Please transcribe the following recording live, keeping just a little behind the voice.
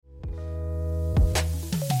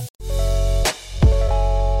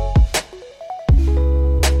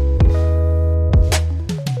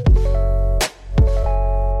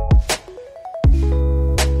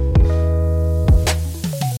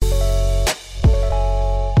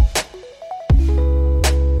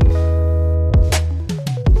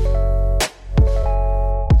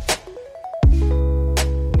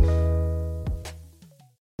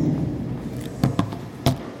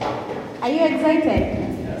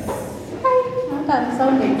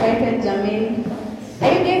sound excited, Jamil.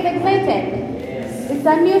 Are you guys excited? Yes. It's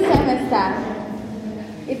a new semester.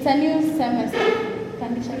 It's a new semester.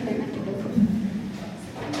 Pandisha tena kidogo.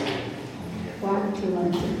 1, 2,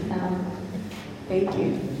 1, 2. Thank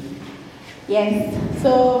you. Yes.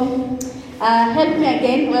 So, help me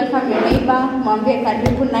again. Welcome your neighbor. Mwambie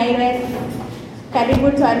karibu Naires.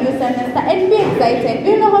 Karibu to a new semester. And be excited. Do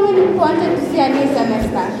you know how many people wanted to see a new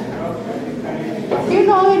semester? Do you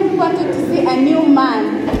know how many people wanted to see a new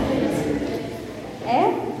man?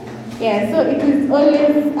 Yeah, so it is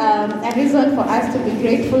always a reason for us to be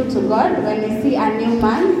grateful to God when we see a new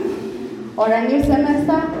month, or a new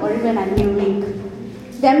semester, or even a new week.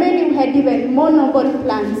 There are many who had even more noble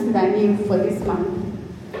plans than you for this month.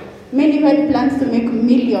 Many who had plans to make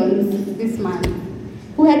millions this month,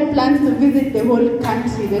 who had plans to visit the whole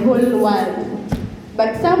country, the whole world.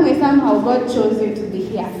 But somehow, God chose you to be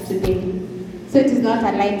here today. So it is not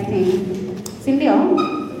a light thing. Sindio?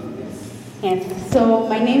 Yes. So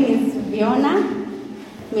my name is Fiona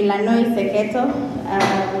Milanoi Seketo.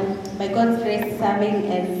 By God's grace, serving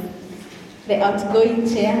as the outgoing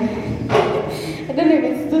chair. I don't know if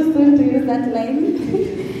it's too soon to use that line.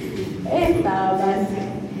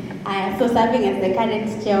 So serving as the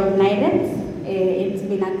current chair of Naires, it's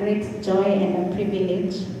been a great joy and a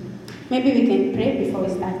privilege. Maybe we can pray before we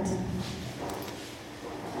start.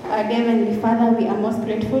 Our dear Heavenly Father, we are most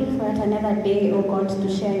grateful for yet another day, O God, to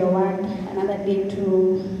share your word, another day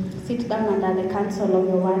to sit down under the counsel of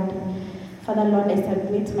your word. Father, Lord, I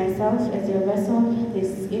submit myself as your vessel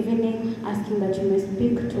this evening, asking that you may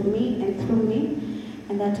speak to me and through me,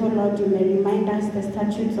 and that, O Lord, you may remind us the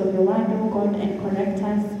statutes of your word, O God, and correct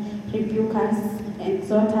us, rebuke us,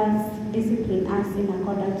 exhort us, discipline us in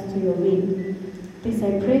accordance to your will. This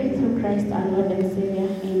I pray through Christ our Lord and Savior.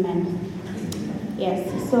 Amen.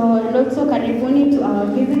 Yes, so and also karibuni to our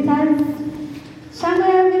visitors. Shangwe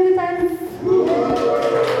ya visitors.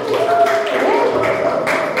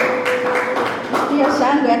 Hiyo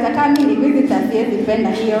shangwe hata kama mimi ni visitor siwezi penda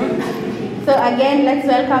hiyo. So again, let's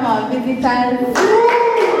welcome our visitors.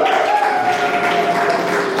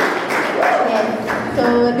 Yes.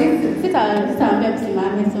 So this sitaambia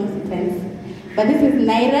msimame so msitense. But this is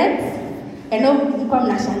Naires. And mko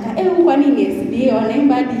mnashanga, kwa nini SDA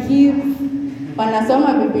wanaimba hadi hymns?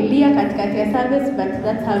 Wanasoma Biblia katikati ya service, but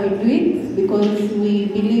that's how we do it because we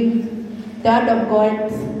believe the word of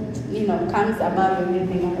God, comes above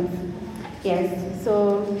everything else. Yes.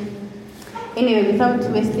 So anyway,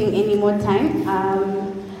 without wasting any more time,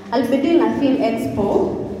 I'll be doing a theme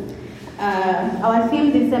expo. Our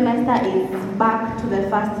theme this semester is Back to the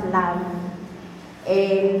First Love,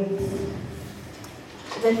 and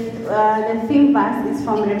the theme verse is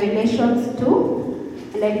from Revelations 2.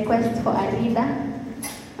 And I request for a reader.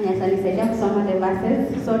 Yes, I said some of the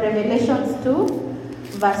verses. So Revelations 2,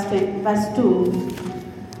 verse 2.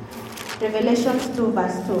 Revelations 2,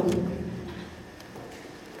 verse 2.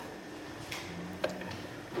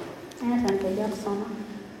 Yes, I said some.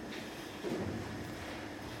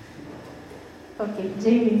 Okay,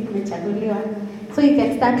 Jamie mechaguliwa. So you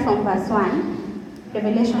can start from verse 1.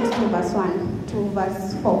 Revelations 2, verse 1 to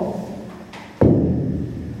verse 4.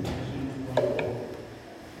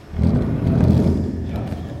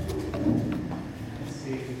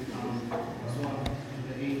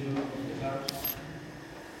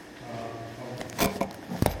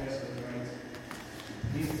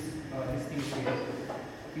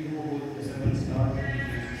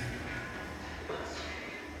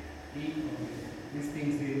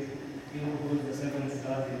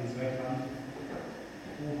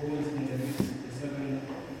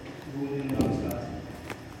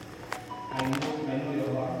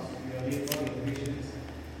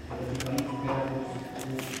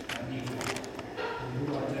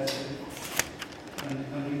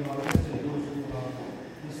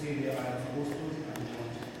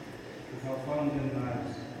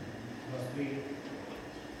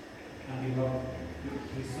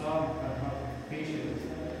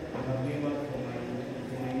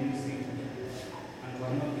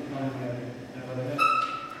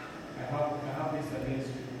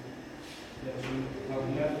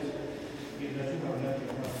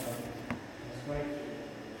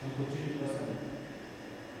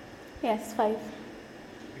 Yes, 5.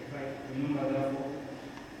 Remember therefore,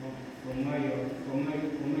 from where you have fallen,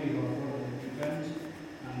 repent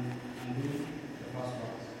and do the first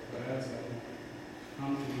works, or else I will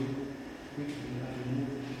come to you quickly and remove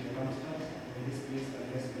the lampstands from this place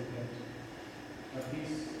unless you repent. But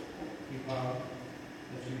this you have,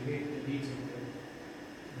 that you hate the deeds of the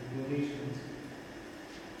Galatians,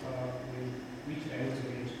 with which I also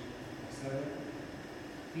hate. 7.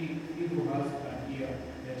 He who has an hear,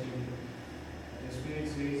 let him hear. The Spirit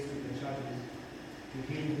says to the churches, to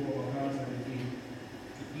him who overcomes and redeems,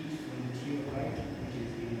 to eat from the tree of life, which is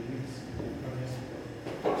in the midst of the furnace of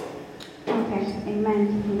God. Okay, amen,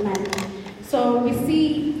 amen. So we see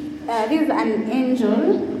this is an angel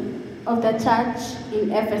of the church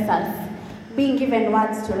in Ephesus being given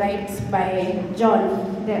words to write by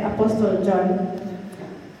John, the Apostle John,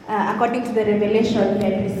 according to the revelation he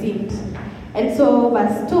had received. And so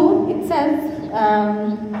verse 2, it says,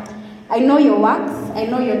 I know your works, I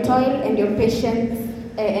know your toil and your patience,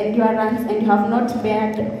 endurance, and you have not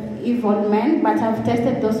spared evil men, but have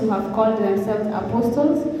tested those who have called themselves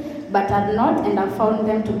apostles, but are not, and have found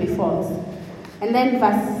them to be false. And then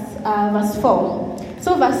verse 4.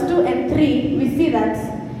 So verse 2 and 3, we see that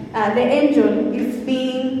the angel is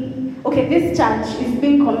this church is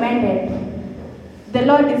being commended. The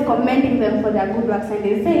Lord is commending them for their good works, and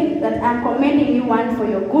they say that I'm commending you, one, for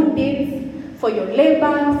your good deeds, for your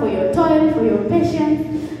labor, for your toil, for your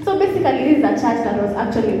patience. So basically, this is a church that was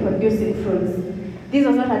actually producing fruits. This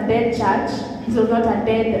was not a dead church. This was not a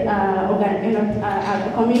dead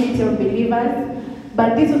a community of believers,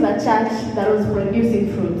 but this was a church that was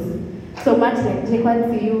producing fruits. So much like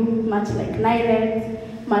JCU, much like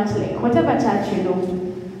Nairet, much like whatever church you know,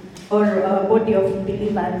 or a body of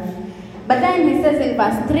believers. But then he says in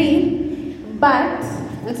verse 3, but,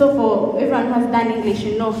 and so for everyone who has done English,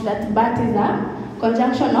 you know that but is a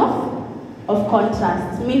conjunction of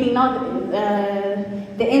contrast, meaning now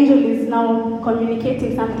the angel is now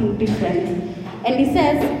communicating something different. And he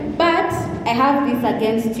says, but I have this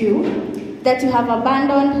against you, that you have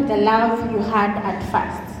abandoned the love you had at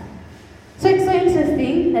first. So it's so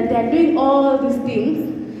interesting that they are doing all these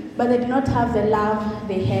things, but they do not have the love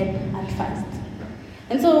they had at first.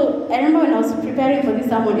 And so I remember when I was preparing for this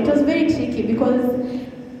sermon, it was very tricky because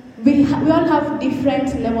we all have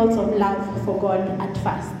different levels of love for God at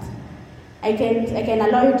first. I can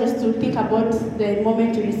allow you just to think about the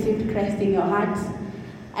moment you received Christ in your heart.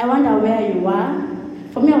 I wonder where you were.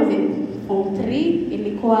 For me, I was in Form 3.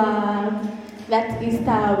 Ilikuwa that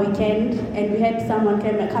Easter weekend, and we had someone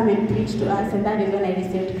come and preach to us, and that is when I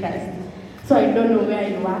received Christ. So I don't know where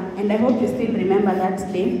you are, and I hope you still remember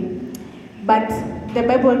that day. But the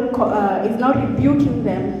Bible is now rebuking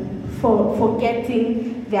them for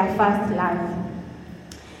forgetting their first love.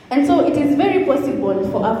 And so it is very possible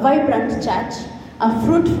for a vibrant church, a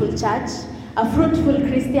fruitful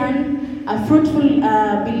Christian, a fruitful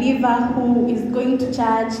believer who is going to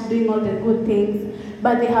church, doing all the good things,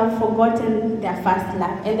 but they have forgotten their first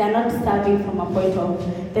love, and they are not serving from a point of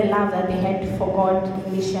the love that they had for God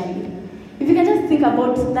initially. If you can just think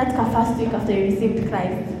about that first week after you received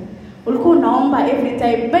Christ, ulikuwa unaomba every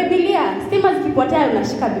time, Biblia, stima zikipotea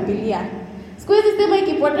unashika Biblia. Siku hizi stima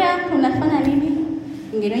ikipotea unafanya nini?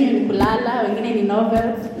 Wengine ni kulala, wengine ni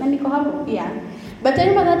novels, na niko hapo pia. But I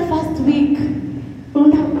remember that first week,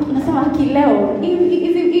 unasema kileo,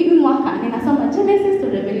 hivi mwaka, ninasoma Genesis to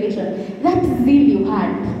Revelation, that zeal you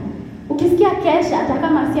had. Ukisikia kesha, hata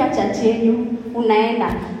kama si church yenu,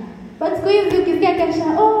 unaenda. But siku hizi ukisikia kesha,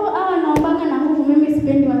 hawa naombanga na nguvu, mimi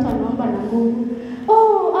sipendi watu wanaomba na nguvu.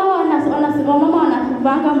 Mama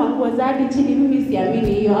wanakuvanga manguo za hadi chini, mimi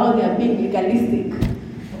siamini hiyo, how they are being legalistic.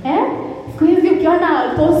 Siku hizi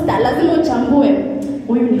ukiona poster lazima uchambue,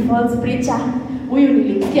 huyu ni false preacher, huyu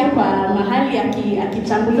nilimsikia kwa mahali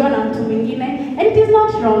akichambuliwa na mtu mwingine, and it is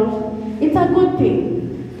not wrong, it's a good thing.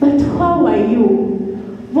 But how are you?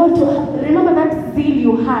 Remember that zeal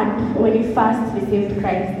you had when you first received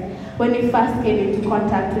Christ, when you first came into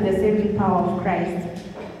contact with the saving power of Christ.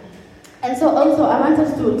 And so also I want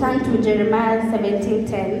us to turn to Jeremiah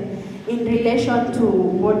 17:10 in relation to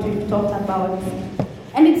what we've talked about.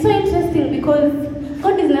 And it's so interesting because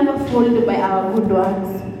God is never fooled by our good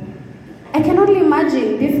works. I can only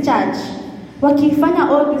imagine this church wakifanya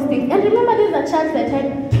all these things. And remember, this is a church that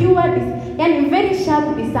had pure, very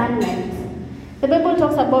sharp discernment. The Bible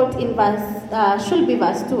talks about in should be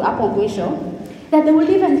verse 2, hapo mwisho, that they will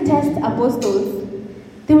even test apostles.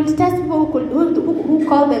 They will test people who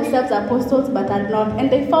call themselves apostles but are not, and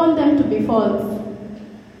they found them to be false.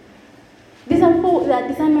 Their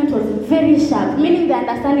discernment was very sharp, meaning the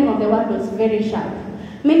understanding of the word was very sharp,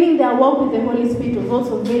 meaning their walk with the Holy Spirit was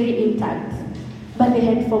also very intact, but they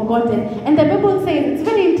had forgotten. And the Bible says, it's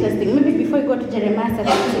very interesting, maybe before you go to Jeremiah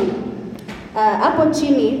 17, hapo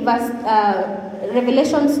chini,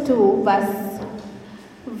 Revelations 2, verse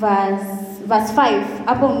 5,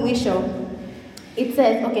 hapo mwisho, it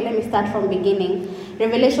says, okay, let me start from beginning.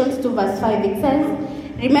 Revelations 2 verse 5, it says,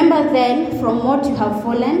 remember then from what you have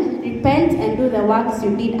fallen, repent and do the works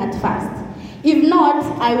you did at first. If not,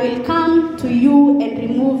 I will come to you and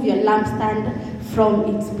remove your lampstand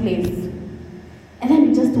from its place. And then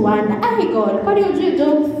you just wonder, hey God, what do you do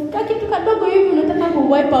jokes? Kakitu kadogo hivi unataka ku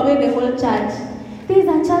wipe away the whole church. This is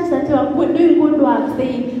a church that you are doing good work.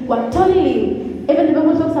 They were toiling. Even the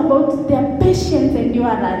Bible talks about their patience and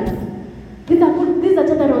endurance. This is a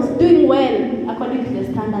church that was doing well according to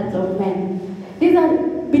the standards of men. These are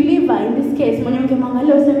believer in this case. Mwenye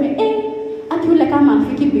ungemwangalia useme, akiule kama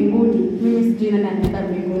afiki mbinguni, mimi sijui nani anaenda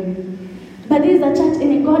mbinguni. But this is a church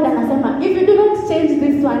in God anasema, if you do not change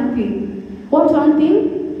this one thing, what one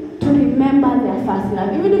thing? To remember their first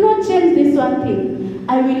love. If you do not change this one thing,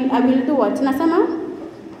 I will do what? Nasema,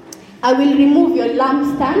 I will remove your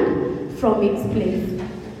lampstand from its place.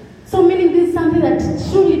 So meaning this is something that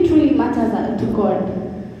truly matters to God.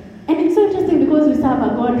 And it's so interesting because we serve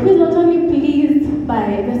a God who is not only pleased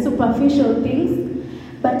by the superficial things,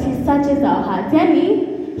 but He searches our hearts.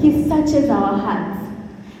 Yani, He searches our hearts.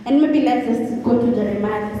 And maybe let's just go to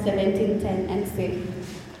Jeremiah 17:10 and see.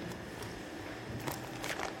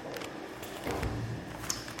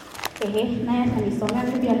 Naye atanisomea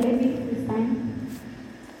maybe a lady this time.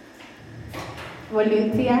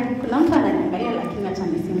 Volunteer. Kuna mtu ananiangalia lakini acha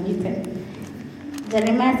nisimuite.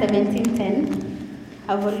 Jeremiah 17:10.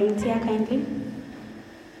 A volunteer kindly.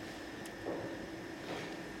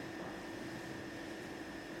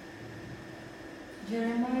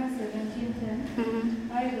 Jeremiah 17:10.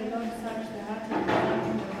 I, the Lord, search the heart and the mind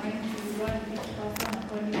and the mind to reward each person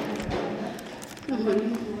according to their conduct,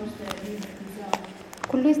 according to what their deeds deserve.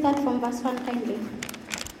 Could we start from verse 1 kindly?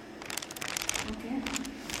 Okay.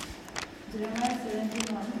 Jeremiah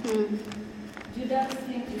 17:1. Judah's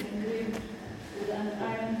king is engraved with an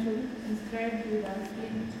iron tool, inscribed with a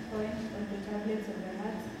flint point on the tablets of their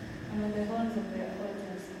hearts and on the horns of their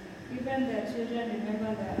altars. Even their children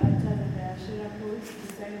remember their altars and their Asherah poles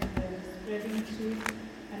beside the spreading tree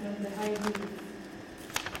and on the high hills.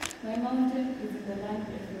 My mountain is in the land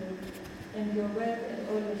and your wealth and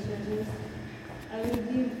all your treasures. I will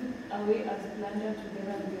give away as plunder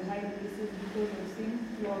together with your high places because of sin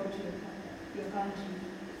throughout your country.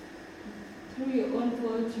 Through your own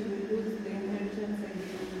fault you will lose the inheritance I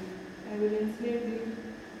gave you. I will enslave you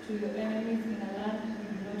to your enemies in a land you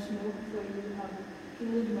do not know, for you have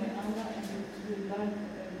killed my anger and it will burn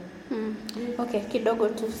forever. Okay,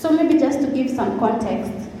 kidogo tu. So maybe just to give some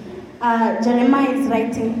context, Jeremiah is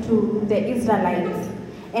writing to the Israelites,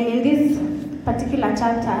 and in this particular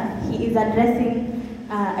chapter, he is addressing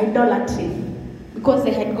idolatry because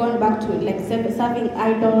they had gone back to like serving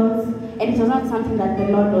idols, and it was not something that the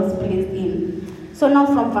Lord was pleased in. So now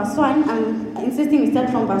from verse 1, I'm insisting we start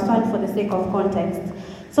from verse 1 for the sake of context.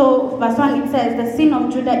 So verse 1 it says, the sin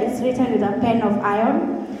of Judah is written with a pen of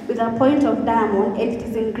iron, with a point of diamond, and it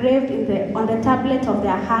is engraved on the tablet of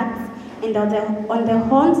their hearts and on the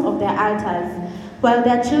horns of their altars, while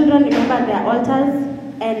their children remember their altars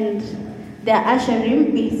and their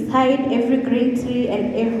asherim beside every green tree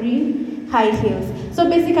and every high hills. So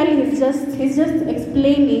basically he's just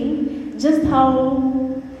explaining just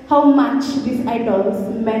how much these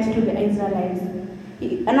idols meant to the Israelites.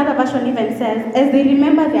 Another version even says, as they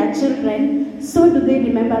remember their children, so do they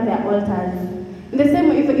remember their altars. In the same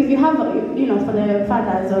way, if you have, for the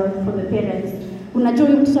fathers or for the parents, unajua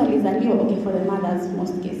huyu mtoto alizaliwa, okay, for the mothers,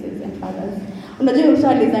 most cases, and fathers. Unajua huyu mtoto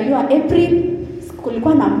alizaliwa April,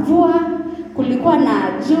 kulikuwa na mvua, kulikuwa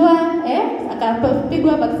na jua,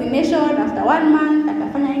 akapigwa vaccination after 1 month,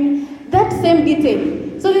 akafanya nini. That same detail.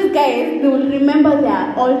 So these guys, they will remember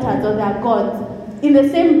their altars or their gods. In the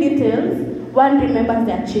same details, one remembers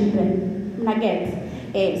their children. Nugget.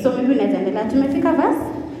 So maybe unaendelea. Tumefika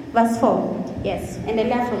verse 4. Yes.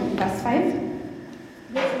 Endelea from verse 5.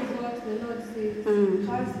 This is what the Lord says.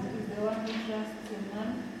 Cursed is the one who trusts in man,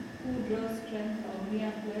 who draws strength from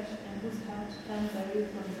mere flesh, and whose heart turns away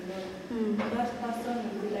from the Lord. That person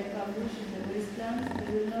will be like a bush in the wasteland.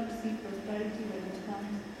 They will not see prosperity when it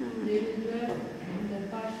comes. They will dwell in the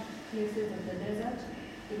parched places of the desert,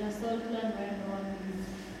 in a salt land where no one lives.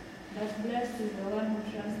 But blessed is the one who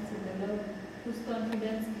trusts in the Lord, whose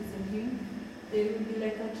confidence is in Him. They will be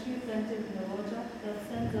like a tree planted in the water that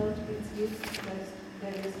sends out its leaves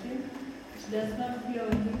by the stream. It does not fear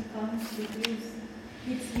when heat comes.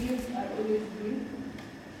 Its leaves are always green.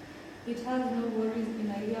 It has no worries in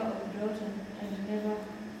a year of drought and never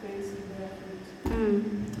fails to bear fruit.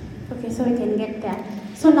 Okay, so we can get there.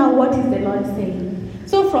 So now what is the Lord saying?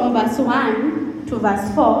 So from verse 1 to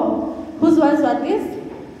verse 4, whose words were this?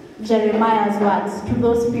 Jeremiah's words to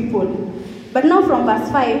those people. But now from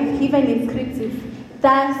verse 5, he even inscripts it,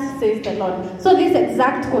 thus says the Lord. So this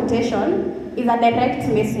exact quotation is a direct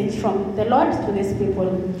message from the Lord to these people.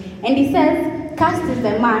 And he says, cursed is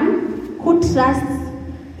the man who trusts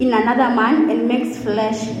in another man and makes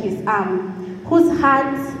flesh his arm, whose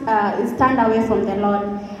heart is turned away from the Lord.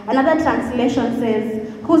 Another translation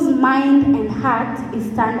says, whose mind and heart is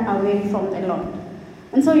turned away from the Lord.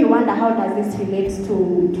 And so you wonder, how does this relate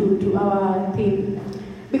to our theme?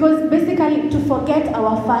 Because basically, to forget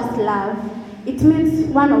our first love, it means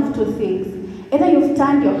one of two things. Either you've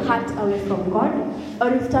turned your heart away from God, or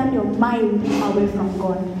you've turned your mind away from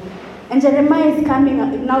God. And Jeremiah is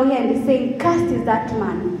coming now here and he's saying, cursed is that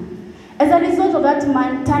man. As a result of that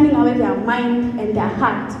man turning away their mind and their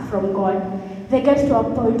heart from God, they get to a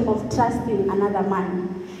point of trusting another man.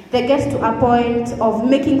 They get to a point of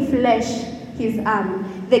making flesh his arm.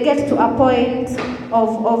 They get to a point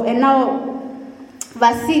and now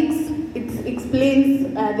verse 6, it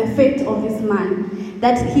explains the fate of this man,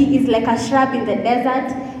 that he is like a shrub in the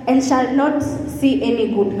desert and shall not see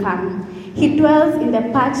any good come. He dwells in the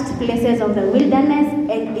parched places of the wilderness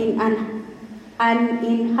and in an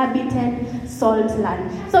uninhabited salt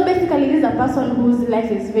land. So basically, this is a person whose life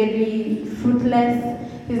is very fruitless,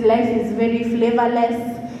 his life is very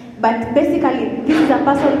flavorless. But basically, this is a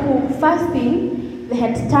person who, first thing, they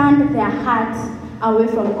had turned their heart away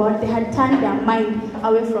from God, they had turned their mind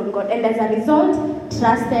away from God, and as a result,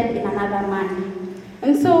 trusted in another man.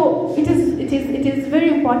 And so it is very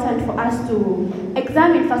important for us to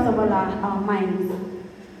examine, first of all, our minds.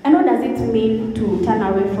 And what does it mean to turn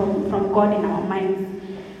away from God in our minds?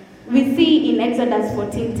 We see in Exodus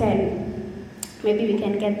 14:10, maybe we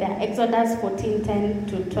can get there, Exodus 14:10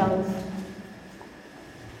 to 12.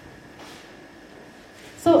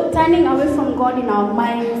 So turning away from God in our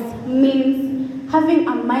minds means having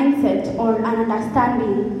a mindset or an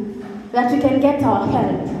understanding that we can get our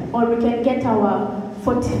help, or we can get our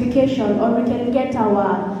fortification, or we can get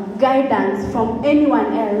our guidance from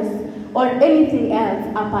anyone else or anything else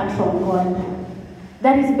apart from God.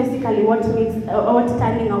 That is basically what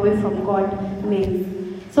turning away from God means.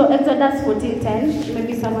 So Exodus 14:10,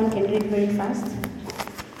 maybe someone can read very fast.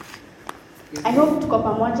 I hope tuko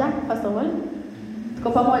pamoja, first of all.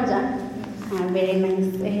 Tuko pamoja? Very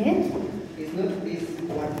nice. Is not this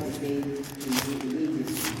what they say in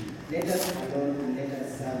Egypt? Let us alone and let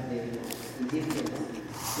us serve the Egyptians.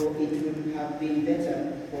 For it would have been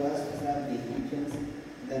better for us to serve the Egyptians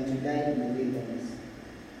than to die in the wilderness.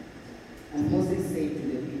 And Moses said to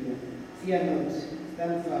the people, fear not,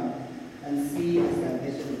 stand firm, and see the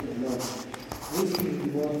salvation of the Lord, which will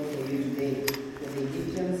reward for you today. For the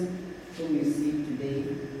Egyptians whom you see today,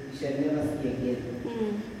 you shall never see again.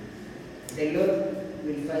 The Lord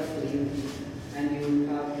will fight for you, and you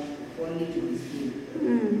have only to be still.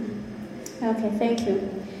 Okay, thank you.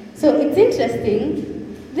 So it's interesting.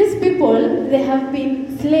 These people, they have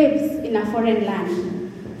been slaves in a foreign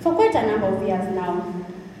land for quite a number of years now.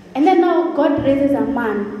 And then now God raises a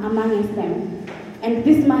man amongst them. And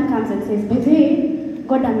this man comes and says, baby,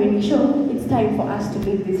 God, I'm really sure it's time for us to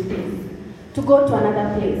leave this place, to go to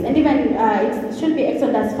another place. And even it should be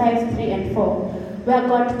Exodus 5:3-4, where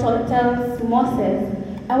God tells Moses,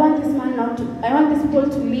 I want this people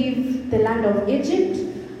to leave the land of Egypt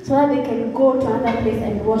so that they can go to another place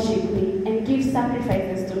and worship me and give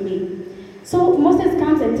sacrifices to me. So Moses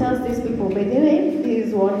comes and tells these people, by the way, this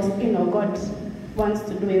is what God wants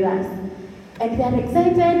to do with us. And they are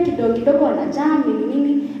excited, kidogo wanajam,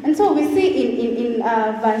 nini. And so we see in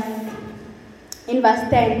verse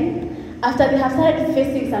 10, after they have started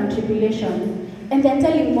facing some tribulation, and they are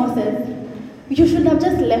telling Moses, you should have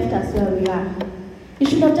just left us where we are. You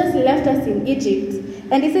should have just left us in Egypt.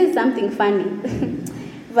 And he says something funny.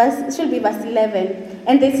 It should be verse 11.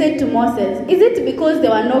 And they said to Moses, is it because there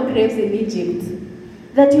were no graves in Egypt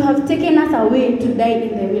that you have taken us away to die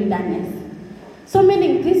in the wilderness? So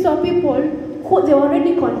meaning these were people who they were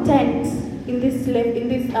already content in this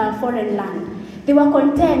foreign land. They were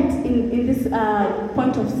content in this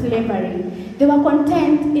point of slavery. They were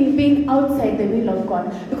content in being outside the will of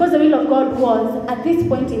God. Because the will of God was, at this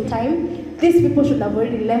point in time, these people should have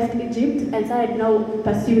already left Egypt and started now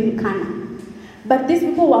pursuing Canaan. But these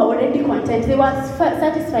people were already content. They were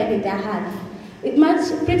satisfied in their hearts.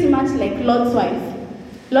 Pretty much like Lot's wife.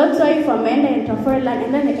 Lot's wife ameenda into a foreign land,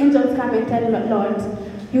 and then the angels come and tell Lord,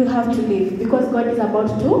 you have to leave because God is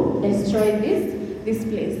about to destroy this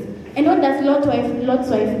place. And what does Lot's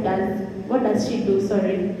wife does? What does she do?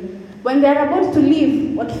 When they are about to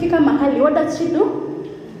leave, wakifika mahali, what does she do?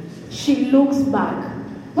 She looks back.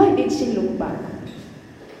 Why did she look back?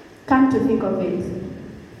 Come to think of it.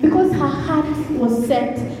 Because her heart was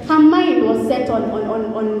set, her mind was set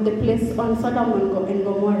on the place, on Sodom and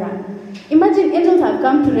Gomorrah. Imagine angels have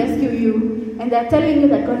come to rescue you and they're telling you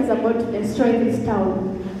that God is about to destroy this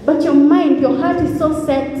town. But your mind, your heart is so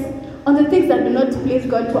set on the things that do not please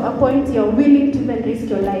God to a point you're willing to even risk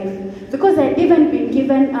your life. Because I'd even been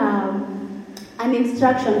given an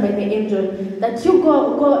instruction by the angel that you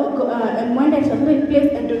go and wander to a certain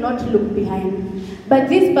place and do not look behind. But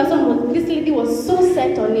this lady was so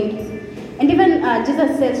set on it. And even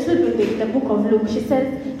Jesus says, in the book of Luke, she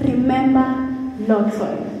says, remember Lot's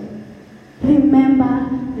wife. Remember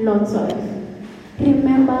Lot's wife.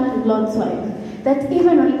 Remember Lot's wife. That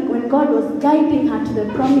even when God was guiding her to the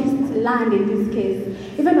promised land in this case,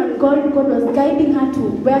 even when God was guiding her to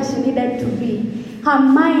where she needed to be, her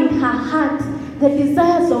mind, her heart, the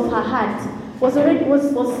desires of her heart was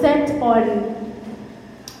set on.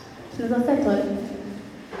 She was set on.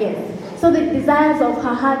 Yes. So the desires of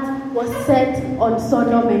her heart was set on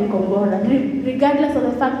Sodom and Gomorrah, regardless of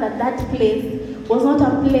the fact that that place was not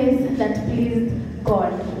a place that pleased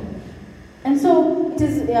God. And so it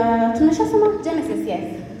is, tumeshasoma Genesis,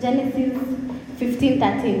 yes. Genesis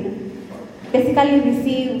 15:13. Basically we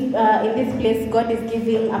see in this place God is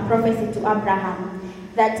giving a prophecy to Abraham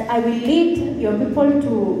that I will lead your people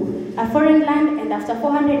to a foreign land, and after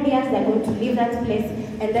 400 years they're going to leave that place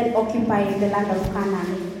and then occupy the land of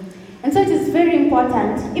Canaan. And so it is very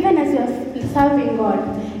important, even as you are serving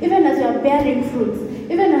God, even as you are bearing fruits,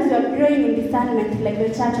 even as you are growing in discernment like the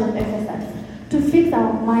church of Ephesus, to fix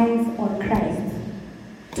our minds on Christ.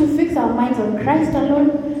 To fix our minds on Christ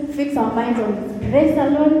alone, fix our minds on His grace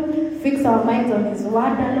alone, fix our minds on His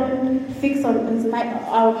word alone, fix our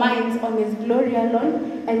minds on His glory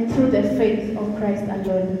alone, and through the faith of Christ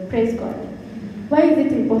alone. Praise God. Why is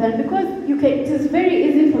it important? Because it is very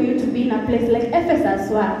easy for you to be in a place like Ephesus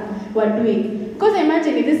were doing. Because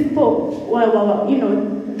imagine if these people were,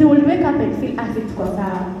 they will wake up and feel as if tuko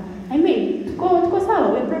sawa. I mean, tuko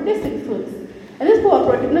sawa, we're producing fruits. And these people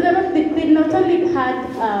were they not only had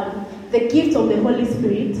the gifts of the Holy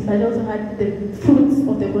Spirit, but they also had the fruits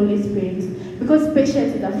of the Holy Spirit. Because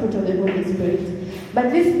patience is a fruit of the Holy Spirit.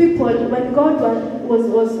 But these people, when God was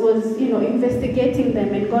investigating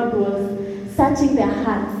them and God was searching their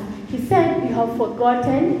hearts, He said, you have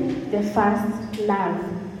forgotten the first love.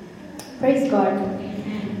 Praise God.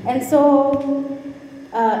 And so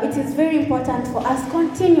it is very important for us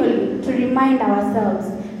continually to remind ourselves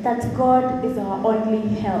that God is our only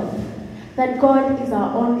help, that God is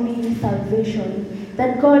our only salvation,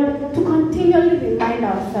 that God, to continually remind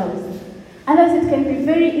ourselves. Otherwise, it can be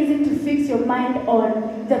very easy to fix your mind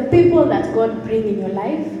on the people that God brings in your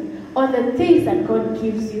life, or the things that God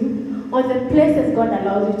gives you, or the places God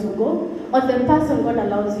allows you to go, or the person God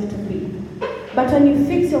allows you to be. But when you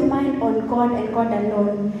fix your mind on God and God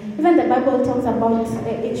alone, even the Bible talks about,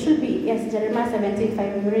 it should be, yes, Jeremiah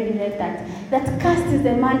 17:5, we've already read that cursed is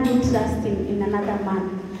the man who trusts in another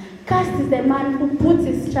man. Cursed is the man who puts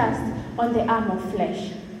his trust on the arm of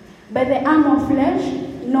flesh. By the arm of flesh,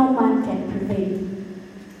 no man can prevail.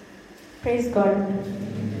 Praise God.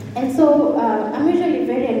 And so I'm usually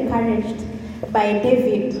very encouraged by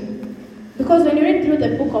David, because when you read through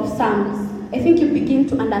the book of Psalms, I think you begin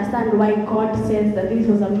to understand why God says that this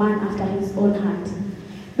was a man after His own heart.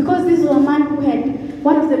 Because this was a man who had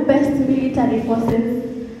one of the best military forces.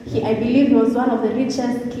 I believe he was one of the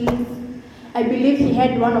richest kings. I believe he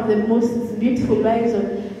had one of the most beautiful wives, or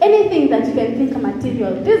anything that you can think of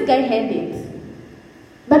material. This guy had it.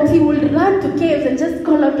 But he would run to caves and just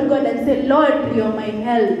call out to God and say, Lord, you're my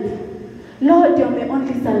help. Lord, you're my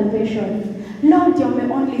only salvation. Lord, you're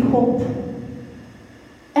my only hope.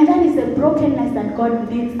 And that is the brokenness that God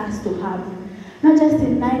needs us to have. Not just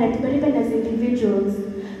in Nairobi, but even as individuals.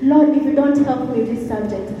 Lord, if you don't help me with this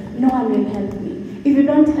subject, no one will help me. If you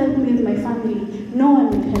don't help me with my family, no one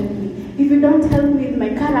will help me. If you don't help me with my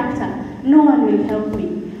character, no one will help me.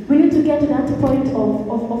 We need to get to that point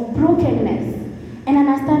of brokenness and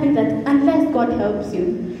understanding that unless God helps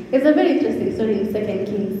you. There's a very interesting story in 2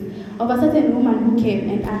 Kings of a certain woman who came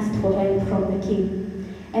and asked for help from the king.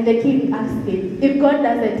 And the king asked him, if God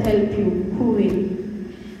doesn't help you, who will?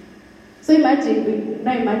 So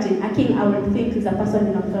imagine, a king I would think is a person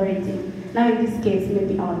in authority. Now in this case,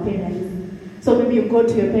 maybe our parents. So maybe you go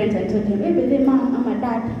to your parents and tell them, hey, mom, I'm a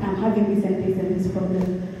dad, I'm having this and this and this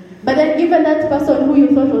problem. But then even that person who you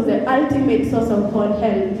thought was the ultimate source of God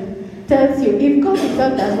help tells you, if God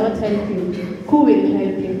himself does not help you, who will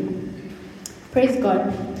help you? Praise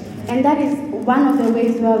God. And that is one of the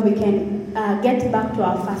ways where we can get back to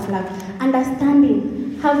our first love.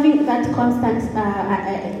 Understanding, having that constant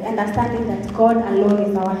understanding that God alone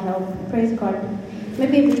is our help. Praise God.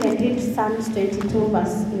 Maybe we can read Psalms 22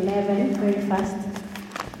 verse 11 very fast.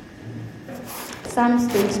 Psalms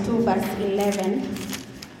 22 verse 11.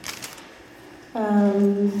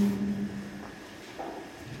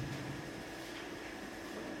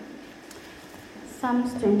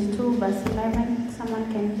 Psalms 22, verse 11. Someone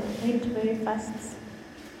can read very fast.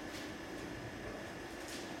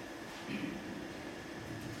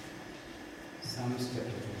 Psalms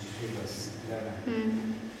chapter 22, verse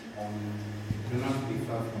 11. Do not be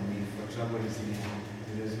far from me, for trouble is near.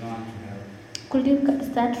 There is no one to help. Could you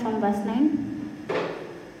start from verse 9?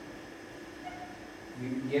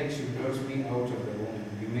 Yet you brought me out of the womb.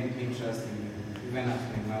 You made me trust in you, even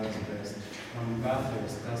at my mother's breast. From birth I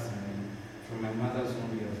was cast away. From my mother's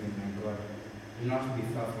womb you have been my God. Do not be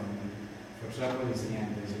far from me, for trouble is near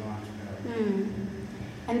and there is no one to help.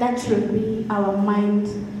 And that should be our mind,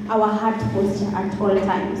 our heart posture at all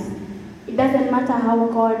times. It doesn't matter how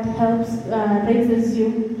God raises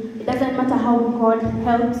you. It doesn't matter how God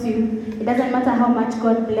helps you. It doesn't matter how much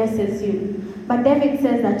God blesses you. But David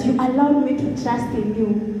says that you allowed me to trust in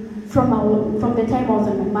you from the time I was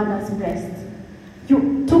on my mother's breast.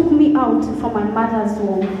 You took me out from my mother's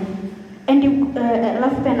womb. And you,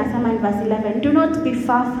 alafu pia anasema in verse 11, do not be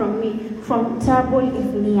far from me, from trouble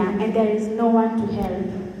is near, and there is no one to help.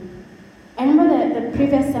 I remember the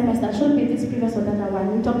previous semester, should be this previous or that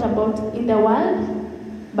one, we talked about in the world,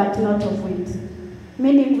 but not of it.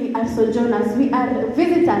 Meaning we are sojourners, we are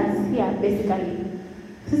visitors here basically.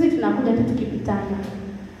 Sisi tunakuja tu tukipitana.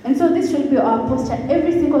 And so this should be our posture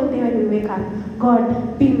every single day when we wake up.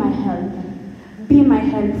 God, be my help. Be my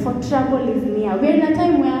help, for trouble is near. We're in a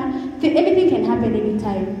time where anything can happen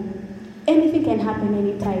anytime. Anything can happen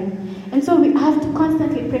anytime. And so we have to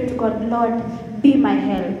constantly pray to God, Lord, be my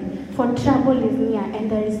help. For trouble is near and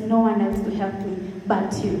there is no one else to help me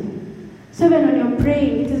but you. So when you're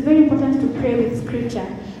praying, it is very important to pray with scripture.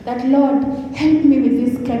 That Lord, help me with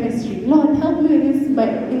this chemistry. Lord, help me with this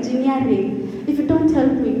engineering. If you don't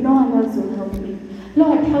help me, no one else will help me.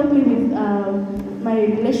 Lord, help me with my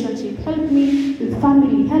relationship. Help me with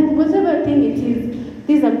family. Help whatever thing it is.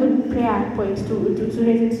 This is a good prayer point to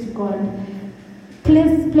raise it to God.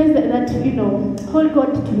 Place that, hold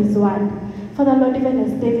God to his word. Father, Lord, even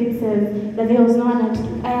as David says that there was no one else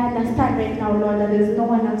to, I understand right now, Lord, that there is no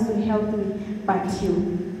one else to help me but you.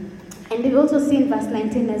 And we also see in verse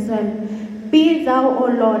 19 as well. Be thou, O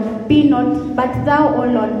Lord, be not, but thou, O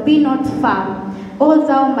Lord, be not far. O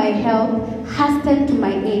thou, my help, hasten to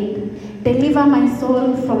my aid. Deliver my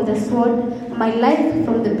soul from the sword, my life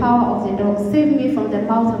from the power of the dog. Save me from the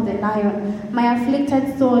mouth of the lion, my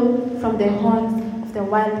afflicted soul from the horns of the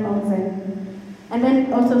wild oxen. And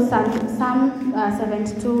then also Psalm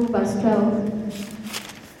 72, verse 12.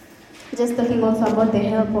 Just talking also about the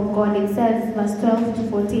help of God. It says, verse 12 to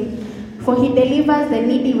 14. For he delivers the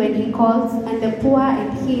needy when he calls, and the poor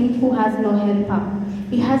and him who has no helper.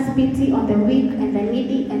 He has pity on the weak and the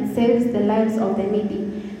needy, and saves the lives of the needy.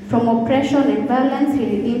 From oppression and violence he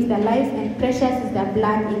redeems their life, and precious is their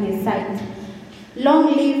blood in his sight.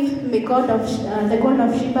 Long live, may the God of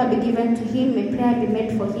Sheba be given to him, may prayer be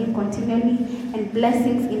made for him continually, and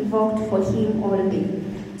blessings invoked for him all day.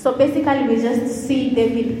 So basically we just see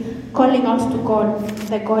David calling out to God,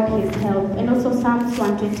 the God his help. And also Psalms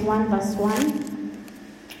 121 verse 1.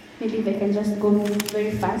 Maybe they can just go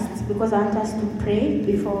very fast because I want us to pray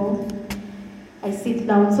before I sit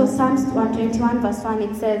down. So Psalms 121 verse 1,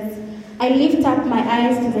 it says, I lift up my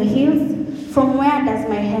eyes to the hills, from where does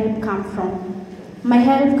my help come from? My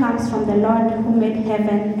help comes from the Lord who made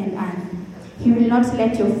heaven and earth. He will not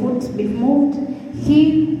let your foot be moved.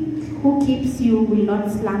 He who keeps you will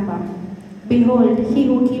not slumber. Behold, he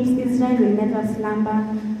who keeps Israel will never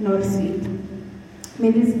slumber nor sleep.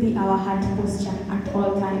 May this be our heart posture at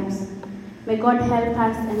all times. May God help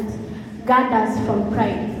us and guard us from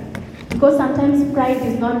pride. Because sometimes pride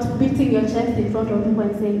is not beating your chest in front of people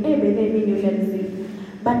and saying, hey, baby,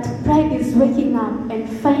 but pride is waking up and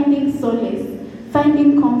finding solace,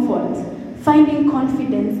 finding comfort, finding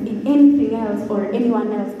confidence in anything else or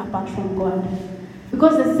anyone else apart from God.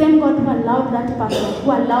 Because the same God who allowed that person,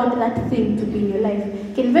 who allowed that thing to be in your life,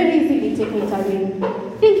 can very easily take it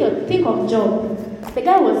away. Think of Job. The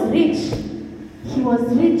guy was rich. He was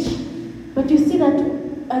rich. But you see that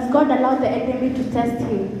as God allowed the enemy to test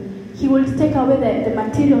him, he would take away the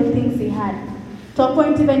material things he had. To a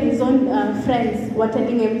point even his own friends were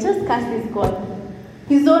telling him, just curse this God.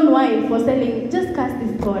 His own wife was telling him, just curse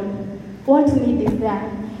this God. What need is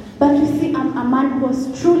there? But you see, a man who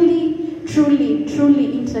was truly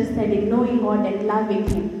interested in knowing God and loving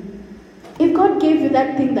him. If God gave you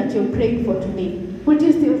that thing that you're praying for today, would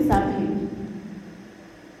you still serve him?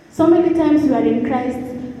 So many times we are in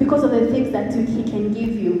Christ because of the things that he can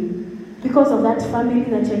give you. Because of that family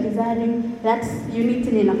that you're desiring, that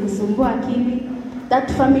unity in kusumbua akili,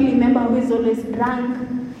 that family member who is always drunk,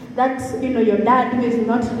 that your dad who is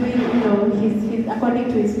not doing his according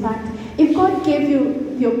to his part. If God gave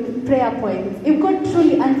you your prayer points, if God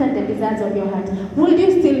truly answered the desires of your heart, would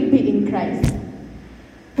you still be in Christ?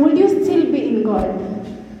 Will you still be in God?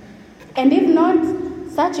 And if not,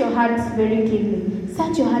 search your heart very keenly.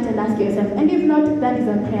 Search your heart and ask yourself. And if not, that is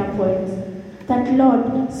a prayer point. That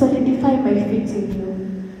Lord, solidify my feet in you.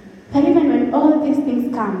 That even when all these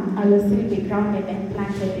things come, I will still be grounded and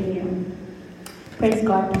planted in you. Praise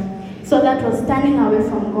God. So that was turning away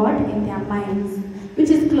from God in their minds, which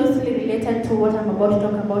is closely related to what I'm about to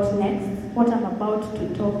talk about next.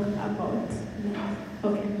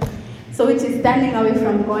 Okay. So which is turning away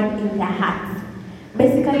from God in their hearts.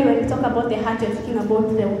 Basically, when we talk about the heart, you're talking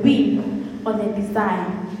about the will or the desire.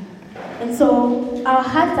 And so our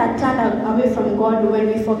hearts are turned away from God when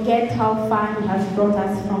we forget how far He has brought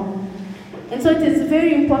us from. And so it is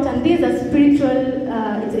very important. This is a spiritual,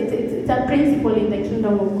 it's a principle in the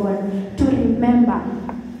kingdom of God to remember.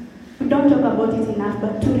 We don't talk about it enough,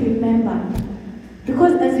 but to remember.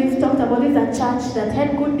 Because as we've talked about, this is a church that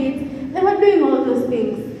had good deeds. They were doing all those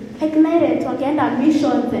things. Like Nairet, Wagenda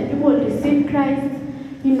missions, and people will receive Christ.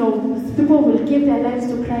 People will give their lives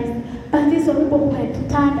to Christ. But these were people who had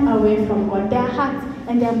turned away from God. Their hearts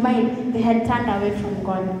and their mind, they had turned away from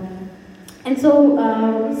God. And so,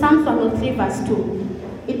 Psalms 103 verse 2,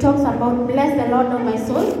 it talks about, bless the Lord, O my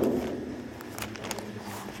soul,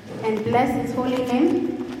 and bless His holy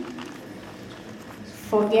name.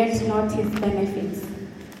 Forget not His benefits.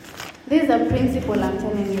 This is a principle, I'm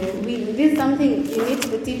telling you. This is something you need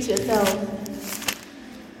to teach yourself.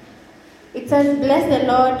 It says, bless the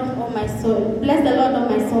Lord, O my soul. Bless the Lord, O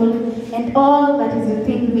my soul, and all that is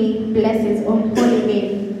within me, bless His own holy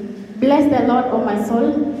name. Bless the Lord, O my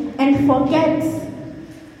soul, and forget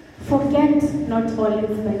not all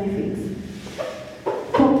His benefits.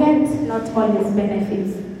 Forget not all His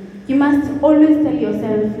benefits. You must always tell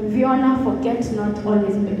yourself, Fiona, forget not all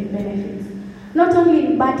His benefits. Not only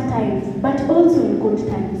in bad times, but also in good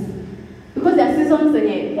times. Because there are seasons when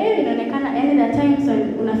inaonekana, and there are times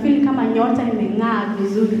when unafeel kama nyota imeng'aa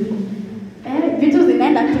vizuri. Vitu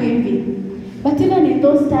zinaenda tu hivi. But even in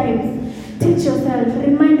those times, teach yourself,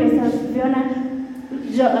 remind yourself, Fiona,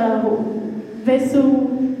 Vesu,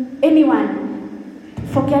 anyone,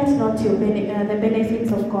 forget not the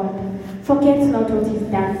benefits of God. Forget not what He's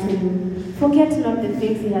done to you. Forget not the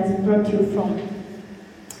things He has brought you from.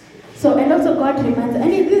 So, and also God reminds,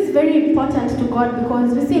 and this is very important to God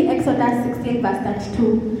because we see in Exodus 16 verse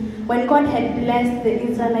 32, when God had blessed the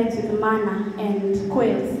Israelites with manna and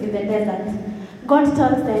quails in the desert, God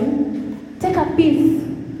tells them, take a piece.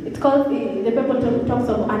 It's called, the Bible talks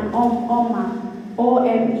of an omer,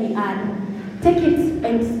 O-M-E-R. Take it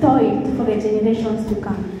and store it for the generations to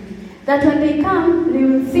come. That when they come, they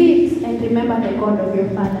will see it and remember the God of your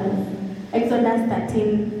fathers. Exodus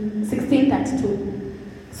 16:32.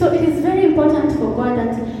 So it is very important for God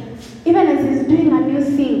that even as He's doing a new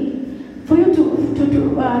thing, for you to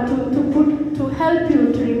help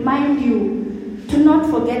you, to remind you, to not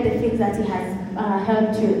forget the things that He has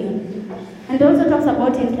helped you in. And it also talks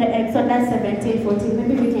about in Exodus 17:14.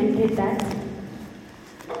 Maybe we can read that.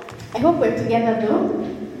 I hope we're together though.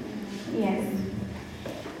 Yes.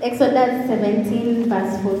 Exodus 17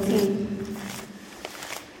 verse 14.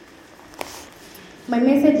 My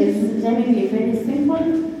message is genuinely very simple,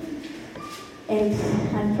 and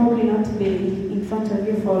I'll probably not be in front of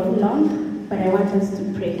you for long, but I want us to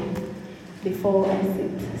pray before I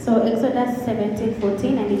sit. So Exodus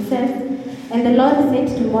 17:14, and it says, and the Lord said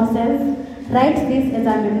to Moses, write this as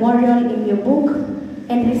a memorial in your book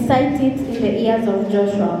and recite it in the ears of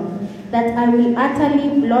Joshua, that I will utterly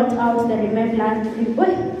blot out the remembrance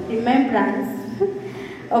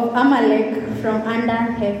of Amalek from under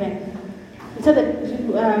heaven. So that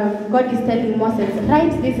God is telling Moses,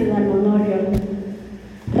 write this as a memorial.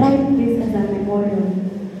 Write this as a memorial.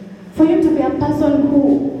 For you to be a person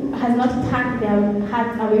who has not turned their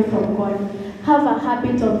hearts away from God, have a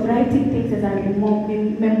habit of writing things as a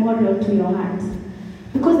memorial to your heart.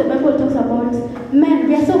 Because the Bible talks about, man,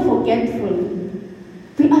 we are so forgetful.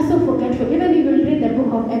 We are so forgetful. Even if you read the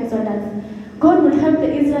book of Exodus, God will help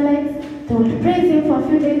the Israelites, they will praise Him for a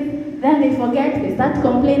few days, then they forget, they start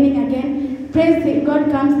complaining again. Praise Him,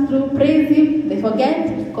 God comes through, praise Him, they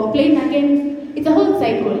forget, complain again. It's a whole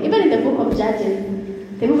cycle. Even in the book of Judges,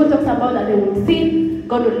 the book talks about that they would sin,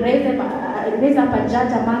 God will raise up a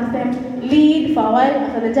judge amongst them, lead for a while,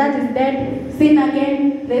 after the judge is dead, sin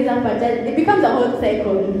again, raise up a judge. It becomes a whole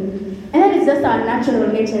cycle. And that is just our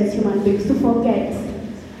natural nature as human beings, to forget.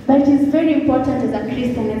 But it is very important as a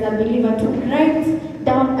Christian, as a believer, to write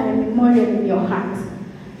down a memorial in your heart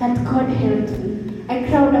that God helped me. I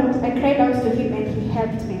cried out to Him and He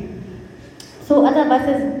helped me. So other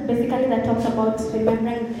verses basically that talks about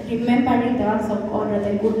remembering the works of God or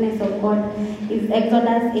the goodness of God is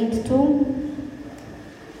Exodus 8:2.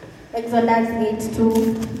 Exodus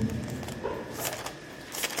 8:2.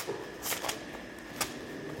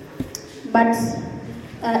 But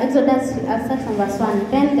Exodus starts from verse 1.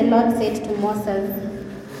 Then the Lord said to Moses,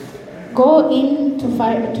 "Go in to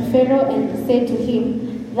Pharaoh and say to him,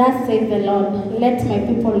 'Thus says the Lord, let my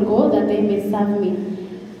people go that they may serve me.'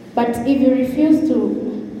 But if you refuse to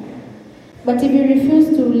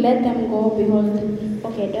let them go, behold,"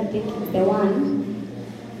 okay, I don't think it's the one.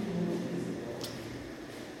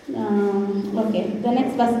 Okay, the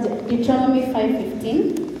next verse, Deuteronomy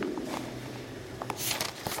 5:15.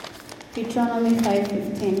 Deuteronomy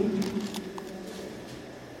 5:15.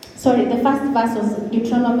 Sorry, the first verse was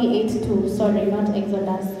Deuteronomy 8:2. Sorry, not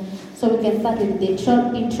Exodus. So we can start with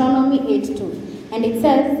Deuteronomy 8:2. And it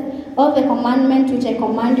says, "All the commandments which I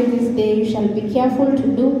command you this day you shall be careful to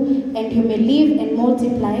do, and you may live and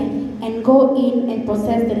multiply, and go in and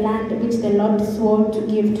possess the land which the Lord swore to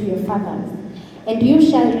give to your fathers. And you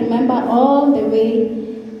shall remember all the way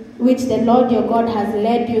which the Lord your God has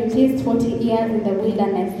led you these 40 years in the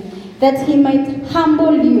wilderness, that he might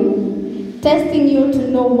humble you, testing you to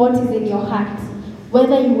know what is in your heart,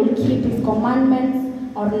 whether you will keep his commandments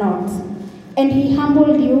or not. And he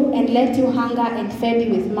humbled you and let you hunger and fed you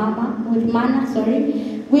with manna,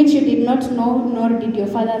 which you did not know, nor did your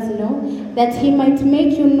fathers know, that he might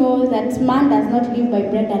make you know that man does not live by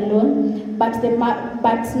bread alone, but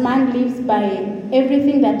man lives by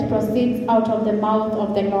everything that proceeds out of the mouth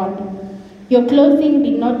of the Lord. Your clothing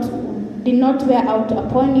did not wear out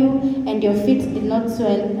upon you, and your feet did not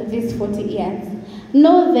swell these 40 years.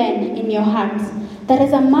 Know then in your hearts that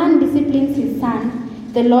as a man disciplines his son,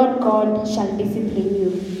 the Lord God shall discipline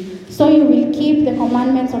you. So you will keep the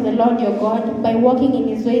commandments of the Lord your God by walking in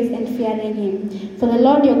his ways and fearing him. For the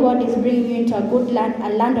Lord your God is bringing you into a good land, a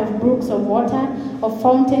land of brooks of water, of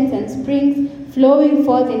fountains and springs, flowing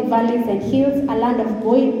forth in valleys and hills, a land of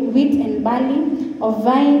wheat and barley, of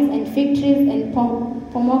vines and fig trees and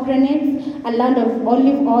pomegranates, a land of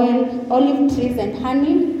olive oil, olive trees and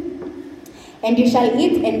honey. And you shall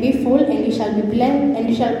eat and be full, and you shall be blessed, and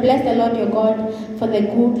you shall bless the Lord your God for the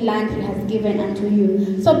good land he has given unto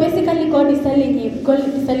you." So basically, God is telling the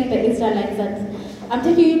Israelites that I'm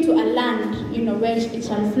taking you to a land, where it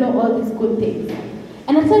shall flow all these good things.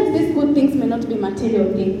 And at times these good things may not be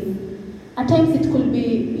material things. At times it could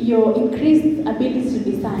be your increased ability to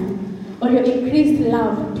discern, or your increased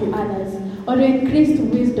love to others, or your increased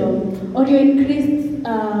wisdom, or your increased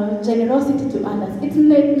generosity to others. It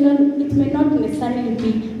may not necessarily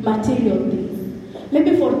be material things.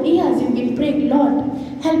 Maybe for years you've been praying, "Lord,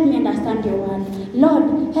 help me understand your word. Lord,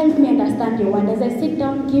 help me understand your word. As I sit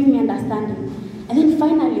down, give me understanding." And then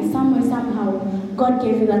finally, somehow, God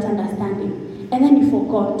gave you that understanding. And then you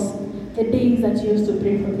forgot the days that you used to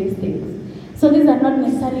pray for these things. So these are not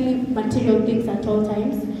necessarily material things at all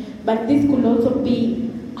times, but this could also be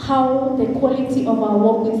how the quality of our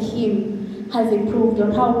walk with him has improved,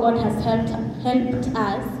 or how God has helped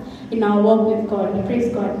us in our walk with God. Praise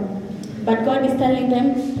God. But God is telling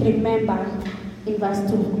them, remember, in verse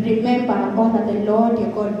 2, remember all that the Lord your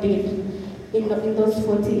God did in those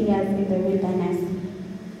 40 years in the wilderness.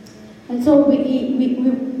 And so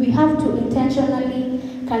we have to intentionally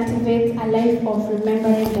cultivate a life of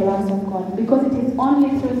remembering the works of God, because it is only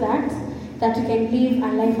through that we can live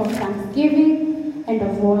a life of thanksgiving and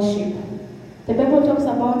of worship. The Bible talks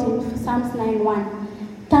about in Psalms 9:1.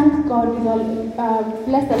 Thank God with all,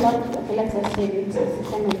 bless the Lord. Okay, let's just read it.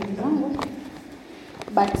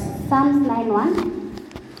 But Psalms 9:1,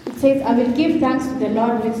 it says, "I will give thanks to the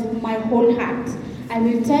Lord with my whole heart. I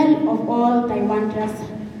will tell of all thy wondrous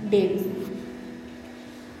deeds."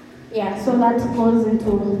 Yeah, so that goes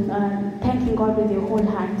into thanking God with your whole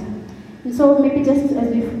heart. And so maybe just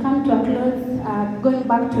as we've come to a close, going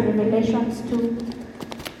back to Revelations 2,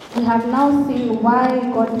 we have now seen why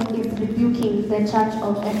God is rebuking the church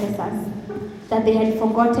of Ephesus, that they had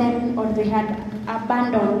forgotten or they had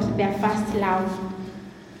abandoned their first love.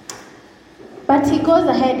 But he goes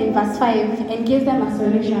ahead in verse 5 and gives them a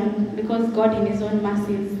solution, because God in his own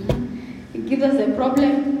mercies, he gives us a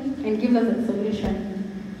problem and gives us a solution.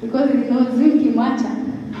 Because he knows kimwacha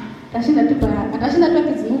atashinda tu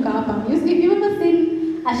akizunguka hapa. If you've ever seen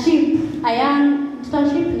a sheep,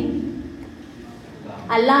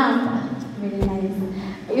 a lamb, very nice.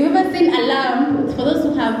 You've ever seen a lamb, for those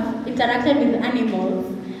who have interacted with animals,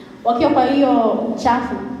 wakiwa kwa hiyo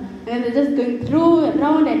chafu, and they're just going through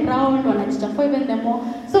round and round, wanajichafua even the more.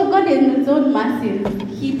 So God in his own mercy,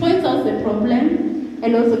 he points out the problem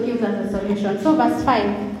and also gives us a solution. So verse 5,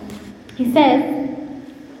 He says,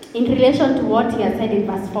 in relation to what he has said in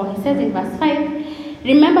verse 4, he says in verse 5,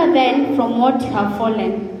 remember then from what you have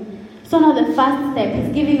fallen. So now the first step,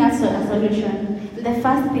 he's giving us a solution. The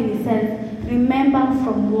first thing he says, remember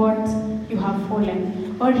from what you have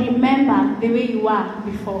fallen. Or remember the way you were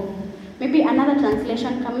before. Maybe another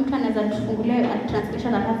translation, kama mtu anaweza tufungulia a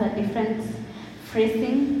translation that has a different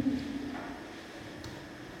phrasing.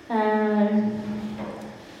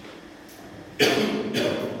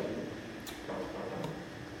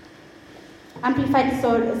 Amplified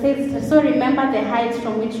says, so remember the heights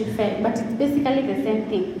from which you fell. But it's basically the same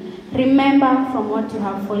thing. Remember from what you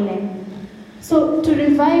have fallen. So to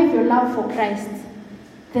revive your love for Christ,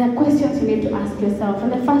 there are questions you need to ask yourself.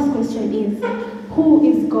 And the first question is, who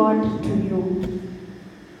is God to you?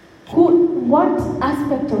 What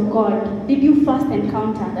aspect of God did you first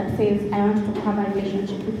encounter that says, I want to have a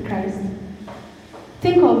relationship with Christ?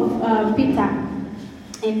 Think of Peter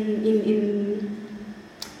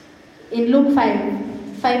in Luke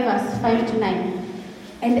 5 verse 5 to 9.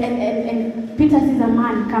 And Peter sees a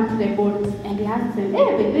man come to the boat and he asks him,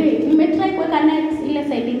 hey, you may try kuweka net ile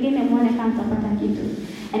side ingine muone kama mtapata kitu.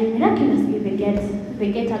 And miraculously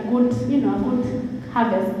they get a good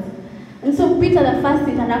harvest. And so Peter, the first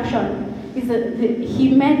interaction is he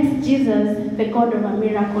met Jesus, the God of a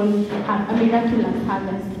miraculous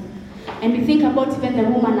harvest. And we think about even the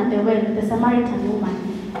woman at the well, the Samaritan woman.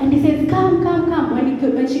 And he says, come.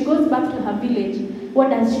 When she goes back to her village, what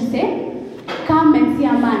does she say? Come and see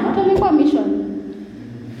a man. What amekuwa mission?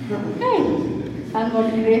 Hey, thank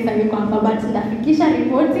God grace amekuwa hapa, but ndafikisha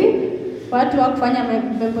ripoti watu wa kufanya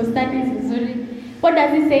Bible studies vizuri. What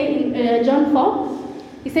does he say in John 4?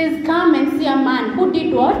 He says, come and see a man who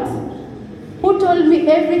did what? Who told me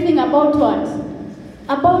everything about what?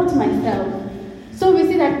 About myself. So we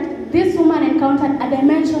see that this woman encountered a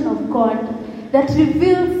dimension of God that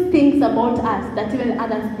reveals things about us that even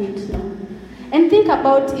others didn't know. And think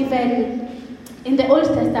about even in the Old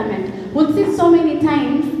Testament, we'll see so many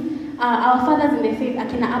times our fathers in the faith,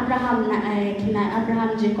 akina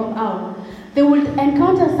Abraham, Jacob, they would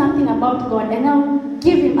encounter something about God and now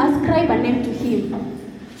ascribe a name to him.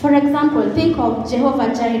 For example, think of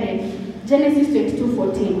Jehovah Jireh, Genesis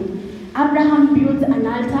 22:14. Abraham builds an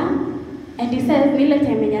altar and he says, nile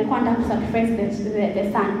time yenye alikuwa anataka sacrifice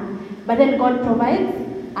the son. But then God provides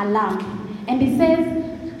a lamb. And he says,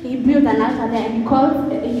 he builds an altar there and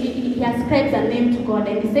he ascribes a name to God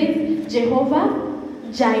and he says, Jehovah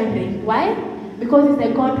Jireh. Why? Because he's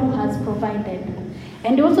the God who has provided.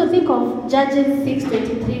 And you also think of Judges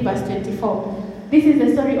 6:23 verse 24. This is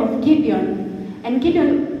the story of Gideon. And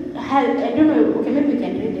Gideon had, I don't know, okay, maybe we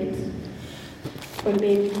can read it. For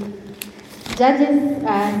me. Judges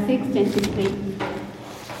 6:23.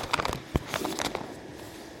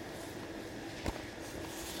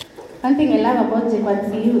 One thing I love about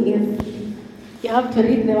JKWATCU is you have to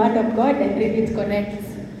read the word of God and read it correct.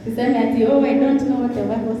 Useme ati, I don't know what the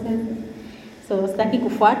Bible says. So sitaki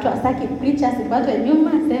kufuatwa, sitaki preacher sifuatwe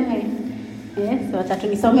nyuma, aseme yes, wacha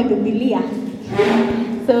tunisome Biblia.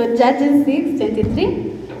 So Judges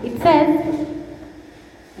 6:23, it says,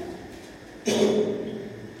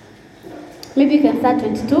 maybe you can start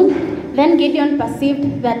 22. Then Gideon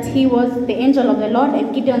perceived that he was the angel of the Lord,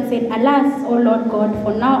 and Gideon said, Alas, O Lord God,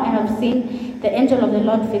 for now I have seen the angel of the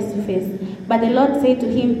Lord face to face. But the Lord said to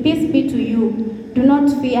him, Peace be to you. Do not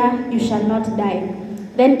fear, you shall not die.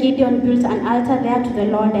 Then Gideon built an altar there to the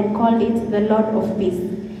Lord and called it the Lord of Peace.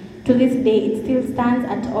 To this day it still stands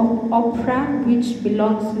at Ophrah, which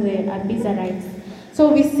belongs to the Abiezrites.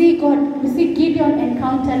 So we see Gideon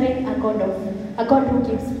encountering a God who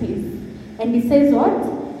gives peace. And he says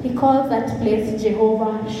what? He calls that place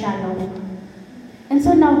Jehovah Shalom. And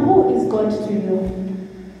so now, who is God to you?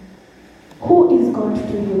 Who is God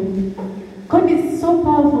to you? God is so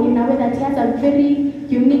powerful in a way that he has a very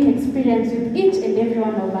unique experience with each and every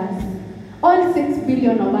one of us. All 6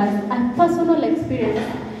 billion of us, a personal experience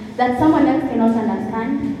that someone else cannot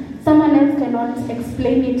understand, someone else cannot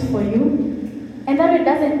explain it for you. And that's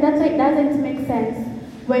why it doesn't make sense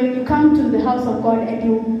when you come to the house of God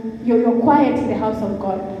and you're quiet in the house of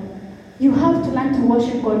God. You have to learn to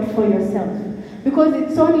worship God for yourself. Because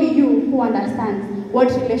it's only you who understands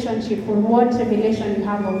what relationship or what revelation you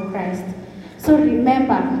have of Christ. So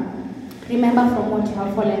remember from what you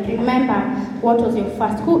have fallen. Remember what was your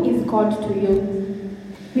first. Who is God to you?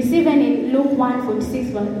 We see even in Luke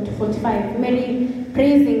 1:46-45, Mary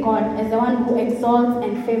praising God as the one who exalts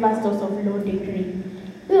and favors those of low degree.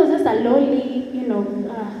 This was just a lowly,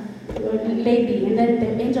 lady, and then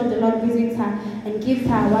the angel of the Lord visits her and gives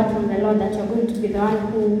her a word from the Lord that you're going to be the one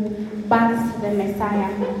who births the Messiah.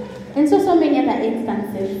 And so many other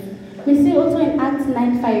instances. We see also in Acts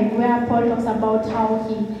 9:5 where Paul talks about how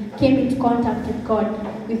he came into contact with God,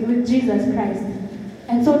 with Jesus Christ.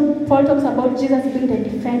 And so Paul talks about Jesus being the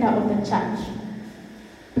defender of the church.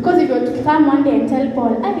 Because if you were to come one day and tell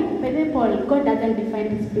Paul, Paul, God doesn't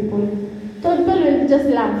defend his people. So Paul will just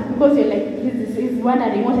laugh because you're like, he's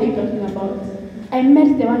wondering, what are you talking about? I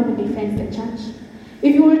met the one who defends the church.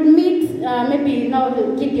 If you would meet maybe now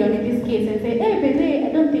Gideon in this case and say, hey, baby,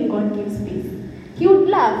 I don't think God gives peace. He would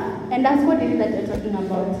laugh, and that's what it is that you're talking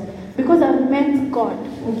about. Because I've met God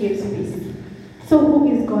who gives peace. So who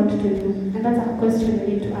is God to you? And that's a question you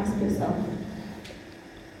need to ask yourself.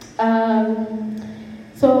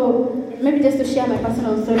 So maybe just to share my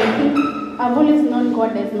personal story, I think I've always known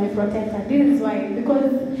God as my protector. This is why,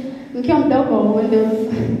 because nikiwa mdogo,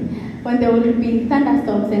 when there would be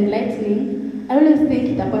thunderstorms and lightning, I always think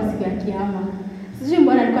itakuwa siku ya kiyama. Sijui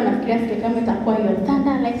mbona nilikuwa nafikiria siku ya kiyama itakuwa hiyo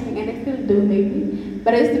thunder, lightning, and I still do maybe,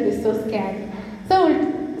 but I used to be so scared. So I would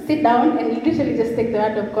sit down and literally just take the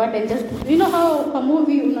word of God and just, you know how a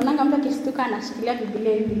movie unaonanga mtu akishtuka anashikilia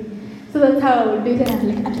Biblia hivi. So that's how I would do it, and I'm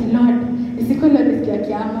like, actually Lord, nisikuwe leo siku ya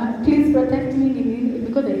kiyama, please protect me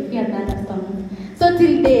because I fear thunderstorms. So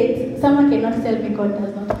till date, someone cannot tell me God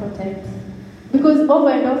does not protect. Because over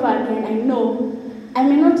and over again, I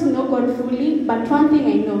may not know God fully, but one thing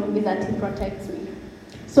I know is that He protects me.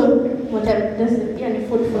 So, whatever, just be any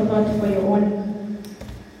food for thought for your own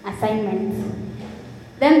assignments.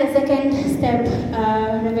 Then the second step,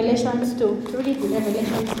 Revelations 2. Read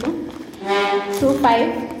Revelations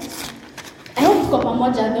 2:5. I hope tuko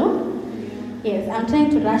pamoja though. Yes, I'm trying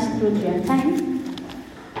to rush through your time.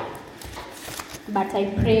 But I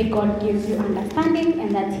pray God gives you understanding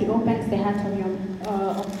and that He opens the heart of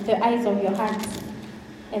the eyes of your hearts,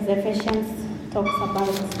 as Ephesians talks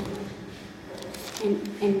about, and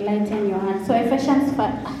enlighten your heart. So Revelations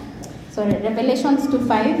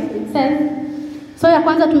 2:5, it says, so ya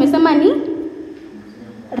kwanza tumesema ni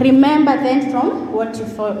remember then from what you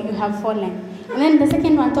have fallen. And then the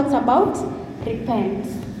second one talks about repent.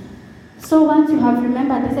 So once you have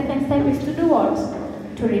remembered, the second step is to do what?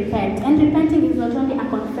 To repent. And repenting is not only a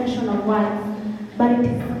confession of words, but it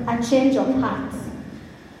is a change of heart.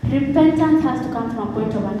 Repentance has to come from a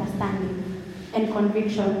point of understanding and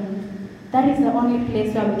conviction. That is the only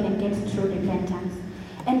place where we can get true repentance.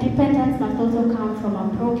 And repentance must also come from a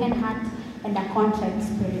broken heart and a contrite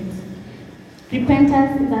spirit.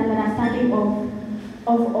 Repentance is an understanding of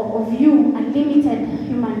you, a limited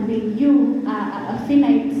human being, you, a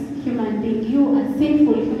finite human being, you, a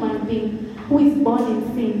sinful human being who is born in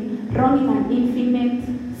sin, wronging an infinite,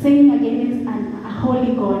 sinning against a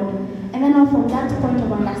holy God. And then from that point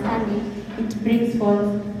of understanding, it brings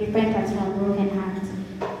forth repentance from a broken heart.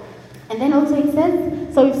 And then also it says,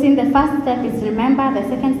 so we've seen the first step is remember, the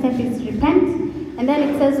second step is repent, and then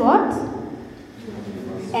it says what?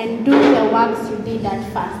 And do the works you did at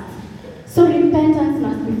first. So repentance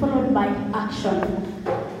must be followed by action.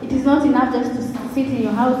 It is not enough just to sit in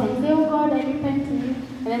your house and say, oh God, I repent to you,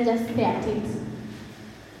 and then just stay at it.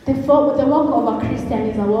 The work of a Christian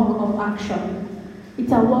is a work of action.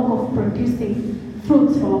 It's a work of producing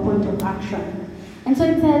fruits from a point of action. And so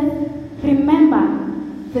it says, remember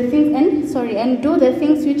the things, and do the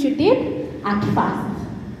things which you did at first.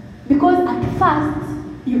 Because at first,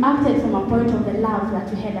 you acted from a point of the love that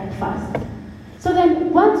you had at first. So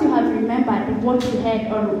then, once you have remembered what you had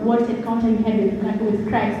or what encounter you had with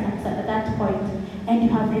Christ at that point, and you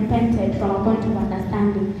have repented from a point of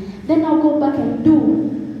understanding, then now go back and do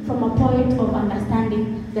from a point of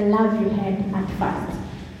understanding the love you had at first.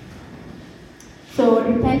 So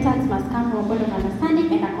repentance must come from a point of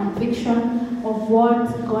understanding and a conviction of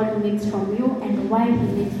what God needs from you and why He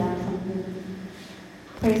needs that from you.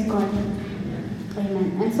 Praise God.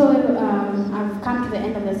 Amen. And so I've come to the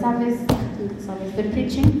end of the service, the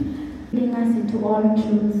preaching, leading us into all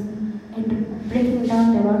truths and breaking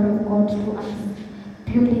down the word of God to us,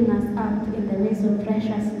 building us up in the ways of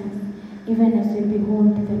righteousness, even as we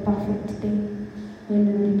behold the perfect day when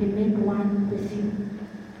we will be made one with you.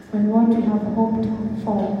 When what we have hoped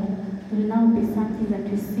for will now be something that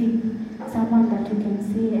we see, someone that we can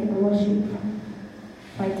see and worship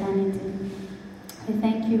for eternity. We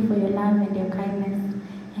thank you for your love and your kindness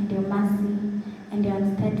and your mercy and your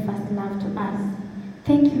steadfast love to us.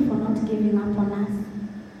 Thank you for not giving up on us.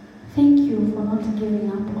 Thank you for not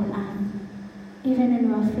giving up on us. Even when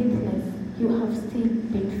we are faithless, you have still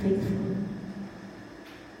been faithful.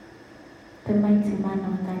 The mighty man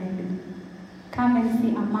of Galilee. Come and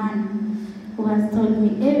see a man who has told me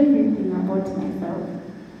everything about myself,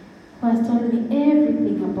 who has told me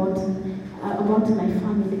everything about my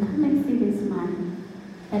family. Come and see this man.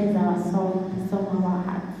 That is our song, the song of our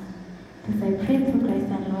hearts. As I pray through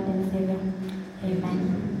Christ our Lord and Savior. Amen.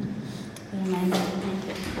 Amen. Thank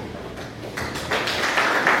you.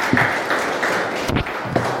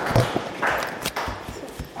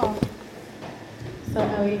 So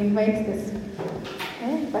I will invite this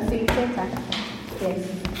facilitator.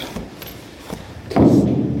 Yes.